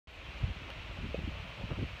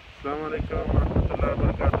Assalamu alaikum warahmatullahi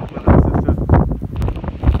wabarakatuh, brothers and sisters.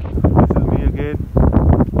 This is me again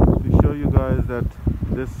to show you guys that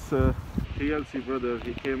this TLC brother,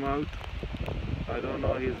 he came out. I don't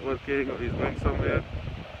know, he's working or he's going somewhere,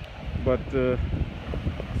 but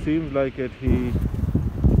seems like it he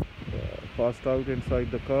passed out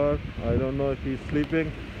inside the car. I don't know if he's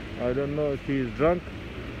sleeping, I don't know if he's drunk,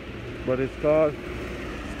 but his car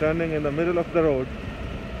standing in the middle of the road.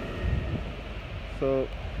 So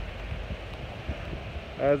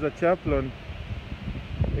as a chaplain,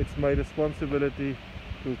 it's my responsibility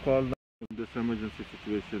to call in this emergency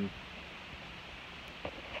situation.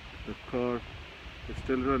 The car is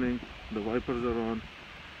still running, the wipers are on.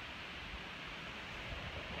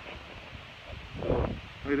 So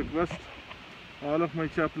I request all of my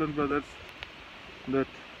chaplain brothers that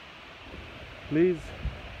please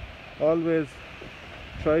always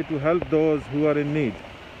try to help those who are in need.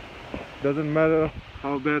 Doesn't matter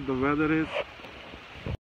how bad the weather is.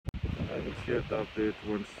 I will share the update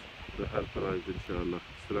once the help arrives, inshallah.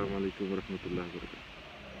 Assalamu alaikum wa rahmatullahi wa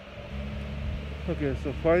barakatuh. Okay,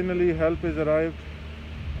 so finally help is arrived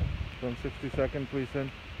from 62nd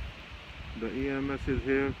precinct. The EMS is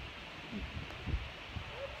here.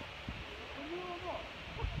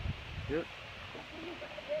 Yeah.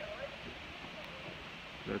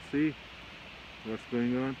 Let's see what's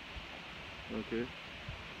going on. Okay.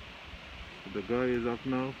 So the guy is up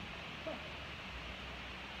now.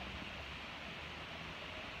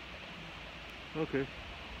 Okay.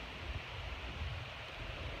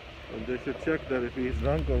 Well, they should check that if he's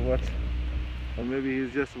drunk or what. Or maybe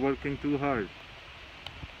he's just working too hard.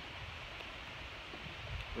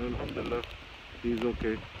 Well, alhamdulillah, he's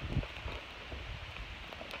okay.